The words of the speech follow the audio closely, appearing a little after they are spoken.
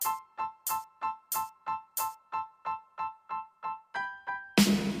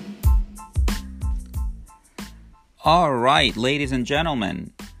All right, ladies and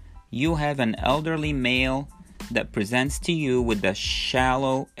gentlemen, you have an elderly male that presents to you with a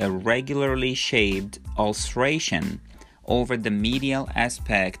shallow, irregularly shaped ulceration over the medial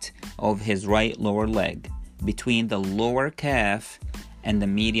aspect of his right lower leg, between the lower calf and the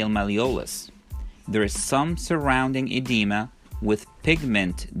medial malleolus. There is some surrounding edema with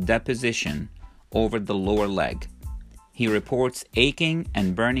pigment deposition over the lower leg. He reports aching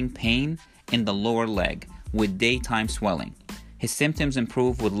and burning pain in the lower leg with daytime swelling. His symptoms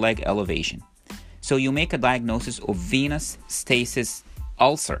improve with leg elevation. So you make a diagnosis of venous stasis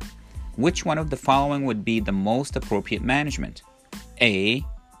ulcer. Which one of the following would be the most appropriate management? A.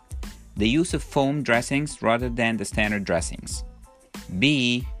 The use of foam dressings rather than the standard dressings.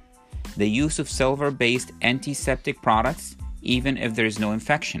 B. The use of silver-based antiseptic products even if there is no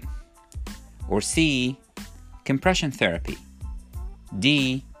infection. Or C. Compression therapy.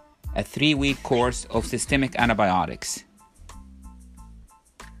 D. A 3-week course of systemic antibiotics.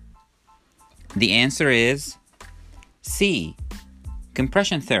 The answer is C.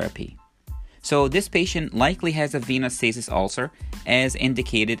 Compression therapy. So this patient likely has a venous stasis ulcer as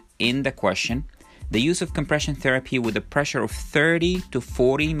indicated in the question. The use of compression therapy with a pressure of 30 to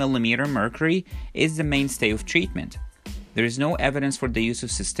 40 millimeter mercury is the mainstay of treatment. There is no evidence for the use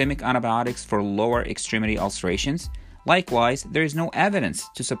of systemic antibiotics for lower extremity ulcerations. Likewise, there is no evidence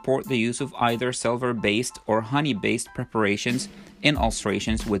to support the use of either silver-based or honey-based preparations in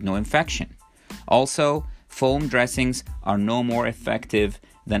ulcerations with no infection. Also, foam dressings are no more effective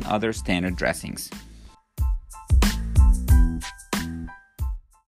than other standard dressings.